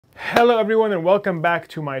Hello everyone and welcome back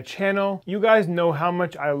to my channel. You guys know how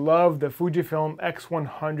much I love the Fujifilm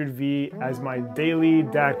X100V as my daily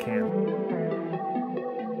dad cam.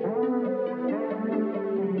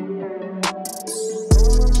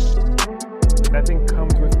 That thing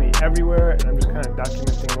comes with me everywhere and I'm just kind of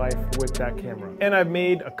documenting life with that camera. And I've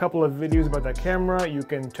made a couple of videos about that camera. You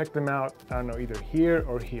can check them out, I don't know, either here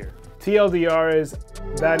or here. TLDR is,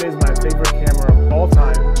 that is my favorite camera of all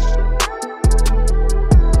time.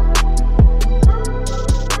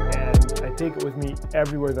 Take it with me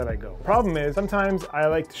everywhere that I go. Problem is, sometimes I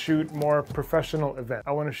like to shoot more professional events.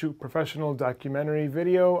 I want to shoot professional documentary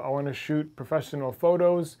video. I want to shoot professional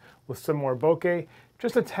photos with some more bokeh,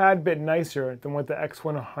 just a tad bit nicer than what the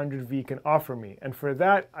X100V can offer me. And for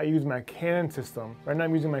that, I use my Canon system. Right now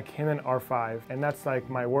I'm using my Canon R5, and that's like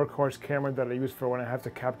my workhorse camera that I use for when I have to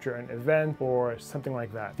capture an event or something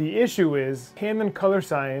like that. The issue is, Canon color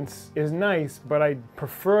science is nice, but I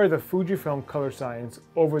prefer the Fujifilm color science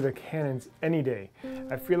over the Canons any day.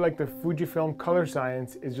 I feel like the Fujifilm color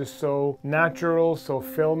science is just so natural, so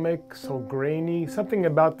filmic, so grainy. Something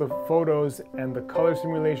about the photos and the color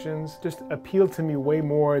simulations just appeal to me way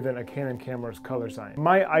more than a Canon camera's color science.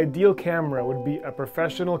 My ideal camera would be a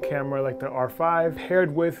professional camera like the R5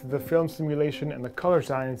 paired with the film simulation and the color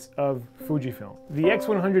science of Fujifilm. The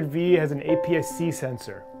X100V has an APS-C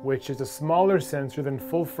sensor, which is a smaller sensor than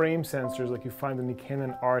full-frame sensors like you find in the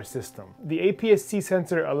Canon R system. The APS-C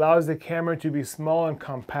sensor allows the camera to be small and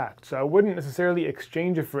compact, so I wouldn't necessarily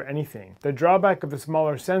exchange it for anything. The drawback of the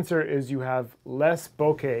smaller sensor is you have less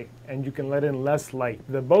bokeh and you can let in less light.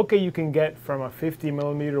 The bokeh you can get from a 50mm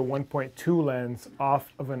 1.2 lens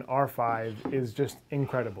off of an R5 is just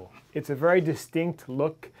incredible. It's a very distinct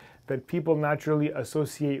look that people naturally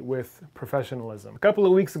associate with professionalism. A couple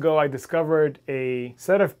of weeks ago, I discovered a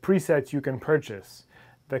set of presets you can purchase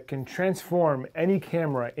that can transform any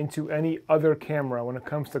camera into any other camera when it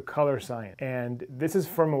comes to color science. And this is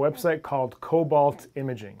from a website called Cobalt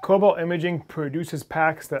Imaging. Cobalt Imaging produces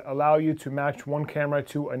packs that allow you to match one camera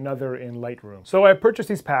to another in Lightroom. So I purchased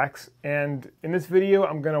these packs, and in this video,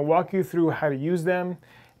 I'm gonna walk you through how to use them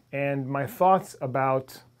and my thoughts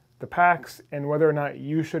about the packs and whether or not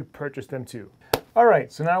you should purchase them too. All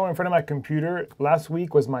right, so now we're in front of my computer. Last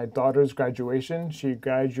week was my daughter's graduation. She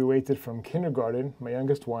graduated from kindergarten, my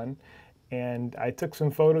youngest one, and I took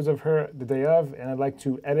some photos of her the day of, and I'd like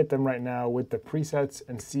to edit them right now with the presets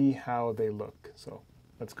and see how they look. So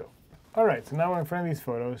let's go. All right, so now we're in front of these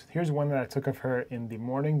photos. Here's one that I took of her in the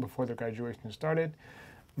morning before the graduation started.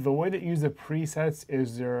 The way that you use the presets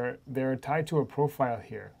is they're tied to a profile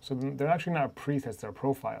here. So they're actually not presets, they're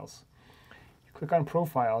profiles. Click on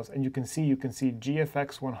profiles and you can see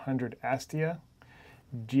GFX 100 Astia,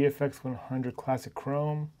 GFX 100 Classic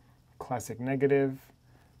Chrome, Classic Negative,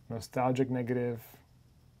 Nostalgic Negative,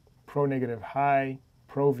 Pro Negative High,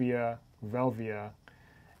 Provia, Velvia,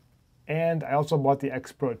 and I also bought the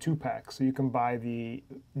X Pro 2 pack. So you can buy the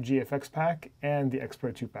GFX pack and the X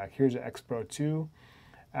Pro 2 pack. Here's the X Pro 2,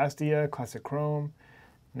 Astia, Classic Chrome,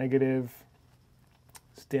 Negative,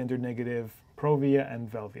 Standard Negative, Provia, and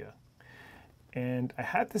Velvia. And I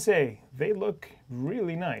have to say, they look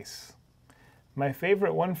really nice. My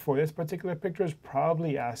favorite one for this particular picture is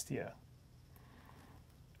probably Astia.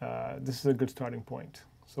 This is a good starting point.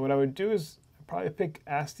 So what I would do is probably pick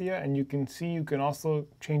Astia, and you can see you can also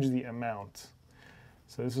change the amount.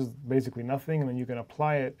 So this is basically nothing, and then you can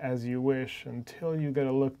apply it as you wish until you get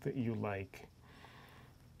a look that you like.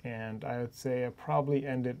 And I would say I probably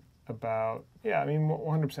end it about, yeah, I mean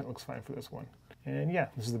 100% looks fine for this one. And yeah,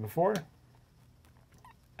 this is the before.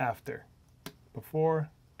 After, before,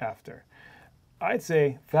 after. I'd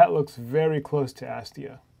say that looks very close to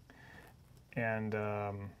Astia. And,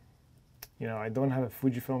 you know, I don't have a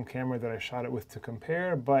Fujifilm camera that I shot it with to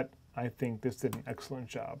compare, but I think this did an excellent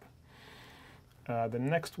job. The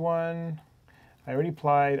next one, I already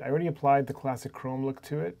applied the Classic Chrome look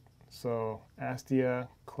to it. So Astia,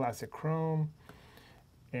 Classic Chrome,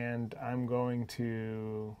 and I'm going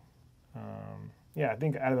to, yeah, I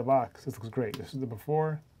think out of the box, this looks great. This is the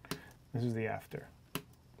before. This is the after.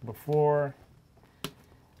 Before,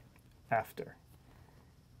 after.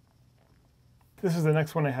 This is the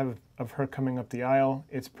next one I have of her coming up the aisle.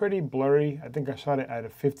 It's pretty blurry. I think I shot it at a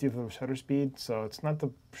 50th of shutter speed, so it's not the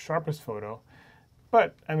sharpest photo,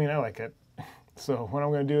 but I mean, I like it. So what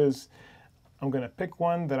I'm gonna do is I'm gonna pick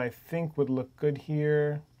one that I think would look good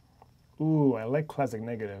here. Ooh, I like Classic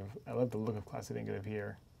Negative. I love the look of Classic Negative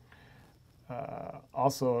here.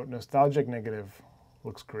 Also, Nostalgic Negative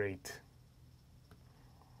looks great.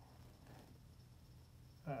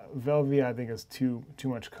 Velvia, I think, is too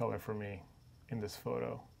much color for me in this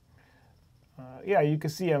photo. Yeah, you can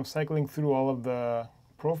see I'm cycling through all of the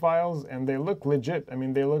profiles and they look legit. I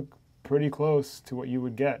mean, they look pretty close to what you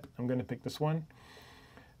would get. I'm going to pick this one.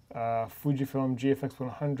 Fujifilm GFX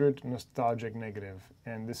 100 Nostalgic Negative.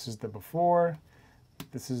 And this is the before.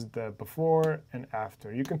 This is the before and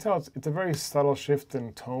after. You can tell it's a very subtle shift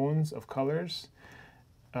in tones of colors,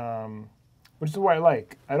 which is what I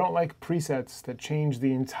like. I don't like presets that change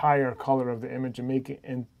the entire color of the image and make it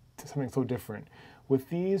into something so different. With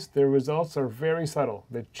these, the results are very subtle.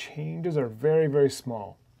 The changes are very, very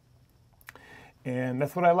small. And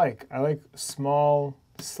that's what I like. I like small,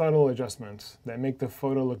 subtle adjustments that make the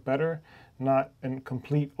photo look better, not a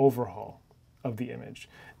complete overhaul of the image.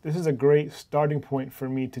 This is a great starting point for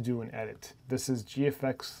me to do an edit. This is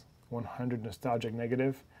GFX 100 Nostalgic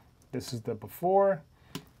Negative. This is the before.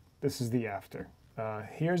 This is the after.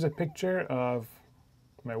 Here's a picture of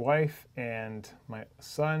my wife and my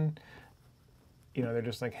son. You know, they're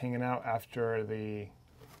just like hanging out after the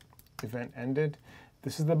event ended.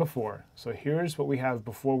 This is the before. So here's what we have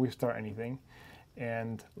before we start anything.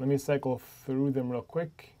 And let me cycle through them real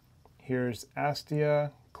quick. Here's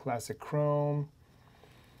Astia, Classic Chrome.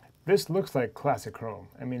 This looks like Classic Chrome.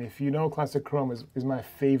 I mean, if you know, Classic Chrome is my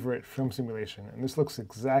favorite film simulation, and this looks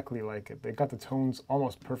exactly like it. They got the tones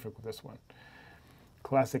almost perfect with this one.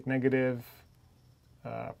 Classic Negative,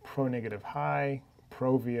 Pro Negative High,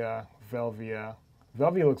 Provia, Velvia.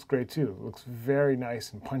 Velvia looks great too. It looks very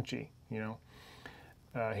nice and punchy, you know.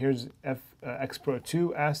 Here's X Pro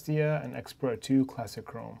 2 Astia and X Pro 2 Classic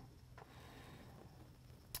Chrome.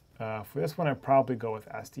 For this one, I'd probably go with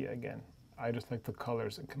Astia again. I just like the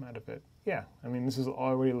colors that come out of it. Yeah, I mean, this is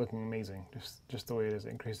already looking amazing, just the way it is.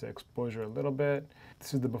 Increase the exposure a little bit.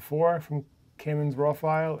 This is the before from Canon's RAW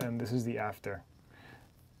file, and this is the after.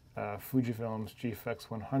 Fujifilm's GFX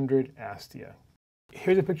 100 Astia.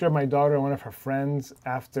 Here's a picture of my daughter and one of her friends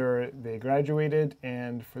after they graduated,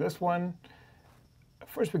 and for this one,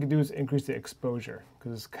 first we could do is increase the exposure,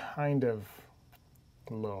 because it's kind of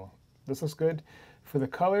low. This looks good. For the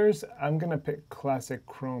colors, I'm gonna pick Classic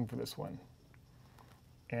Chrome for this one.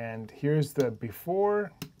 And here's the before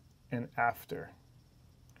and after.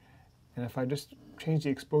 And if I just change the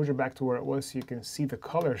exposure back to where it was so you can see the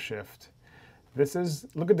color shift, this is,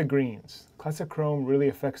 look at the greens. Classic Chrome really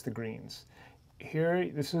affects the greens. Here,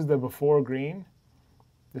 this is the before green,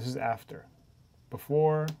 this is after.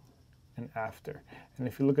 Before and after. And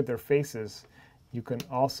if you look at their faces, you can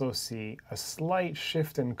also see a slight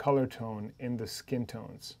shift in color tone in the skin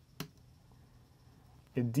tones.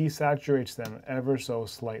 It desaturates them ever so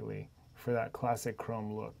slightly for that Classic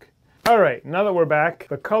Chrome look. All right, now that we're back,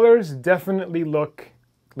 the colors definitely look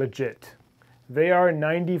legit. They are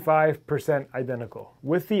 95% identical.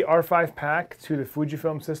 With the R5 pack to the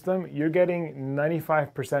Fujifilm system, you're getting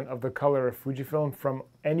 95% of the color of Fujifilm from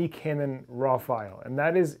any Canon RAW file, and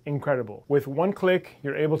that is incredible. With one click,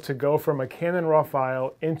 you're able to go from a Canon RAW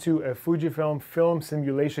file into a Fujifilm film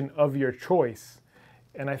simulation of your choice,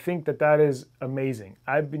 and I think that that is amazing.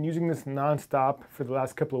 I've been using this non-stop for the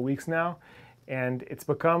last couple of weeks now, and it's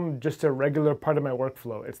become just a regular part of my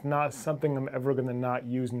workflow. It's not something I'm ever gonna not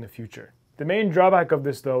use in the future. The main drawback of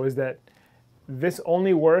this though is that this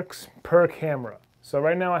only works per camera. So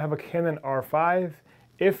right now I have a Canon R5.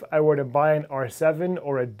 If I were to buy an R7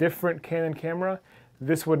 or a different Canon camera,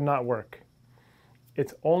 this would not work.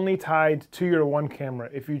 It's only tied to your one camera.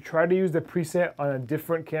 If you try to use the preset on a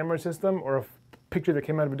different camera system or a picture that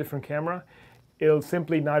came out of a different camera, it'll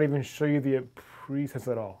simply not even show you the presets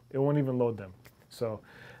at all. It won't even load them. So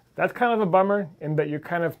that's kind of a bummer in that you're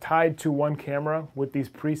kind of tied to one camera with these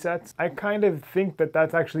presets. I kind of think that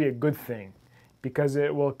that's actually a good thing because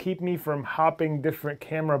it will keep me from hopping different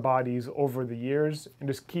camera bodies over the years and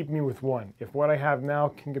just keep me with one. If what I have now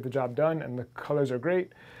can get the job done and the colors are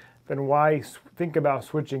great, then why think about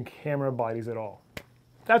switching camera bodies at all?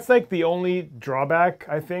 That's like the only drawback,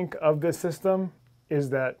 I think, of this system is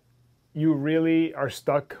that you really are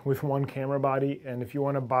stuck with one camera body, and if you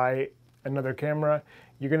want to buy another camera,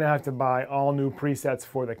 you're going to have to buy all new presets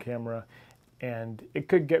for the camera, and it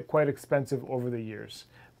could get quite expensive over the years.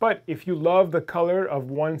 But if you love the color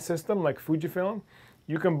of one system like Fujifilm,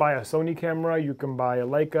 you can buy a Sony camera, you can buy a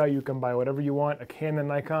Leica, you can buy whatever you want, a Canon,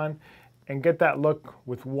 Nikon, and get that look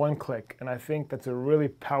with one click. And I think that's a really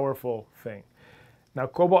powerful thing. Now,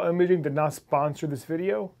 Cobalt Imaging did not sponsor this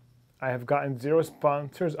video. I have gotten 0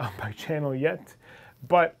 sponsors on my channel yet,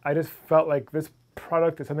 but I just felt like this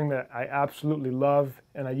product is something that I absolutely love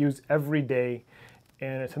and I use every day,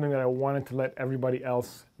 and it's something that I wanted to let everybody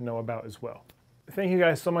else know about as well. Thank you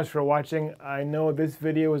guys so much for watching. I know this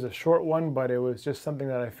video was a short one, but it was just something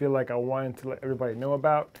that I feel like I wanted to let everybody know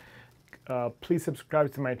about. Please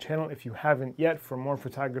subscribe to my channel if you haven't yet for more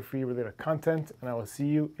photography related content, and I will see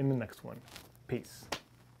you in the next one. Peace.